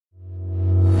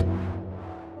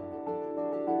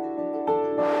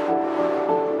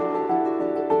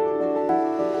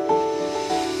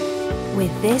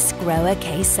this GROHE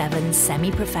K7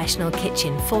 Semi-Professional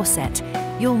Kitchen Faucet,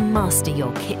 you'll master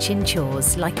your kitchen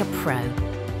chores like a pro.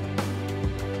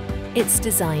 It's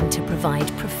designed to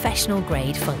provide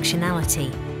professional-grade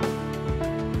functionality.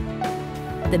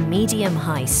 The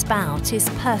medium-high spout is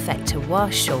perfect to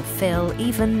wash or fill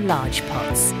even large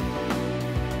pots.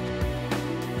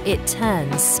 It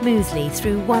turns smoothly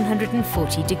through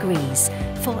 140 degrees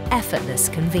for effortless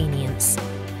convenience.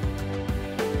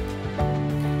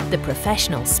 The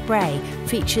professional spray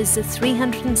features a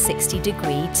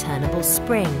 360-degree turnable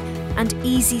spring and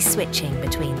easy switching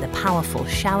between the powerful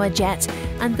shower jet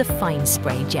and the fine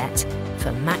spray jet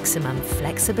for maximum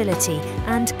flexibility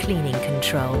and cleaning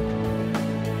control.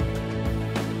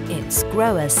 Its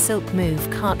GROHE Silk Move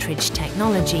cartridge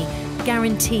technology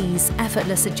guarantees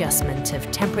effortless adjustment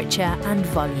of temperature and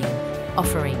volume,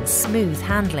 offering smooth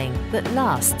handling that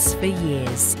lasts for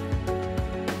years.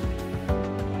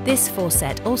 This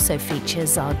faucet also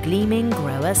features our gleaming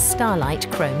GROHE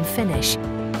Starlight chrome finish,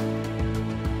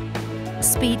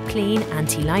 speed clean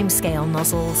anti-limescale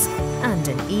nozzles and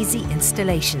an easy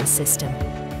installation system.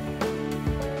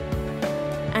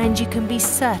 And you can be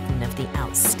certain of the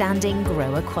outstanding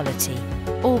GROHE quality,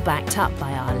 all backed up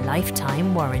by our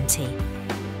lifetime warranty.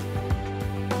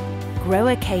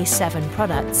 GROHE K7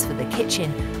 products for the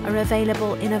kitchen are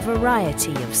available in a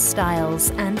variety of styles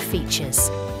and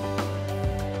features.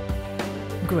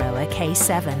 GROHE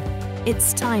K7.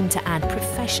 It's time to add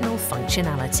professional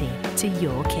functionality to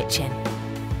your kitchen.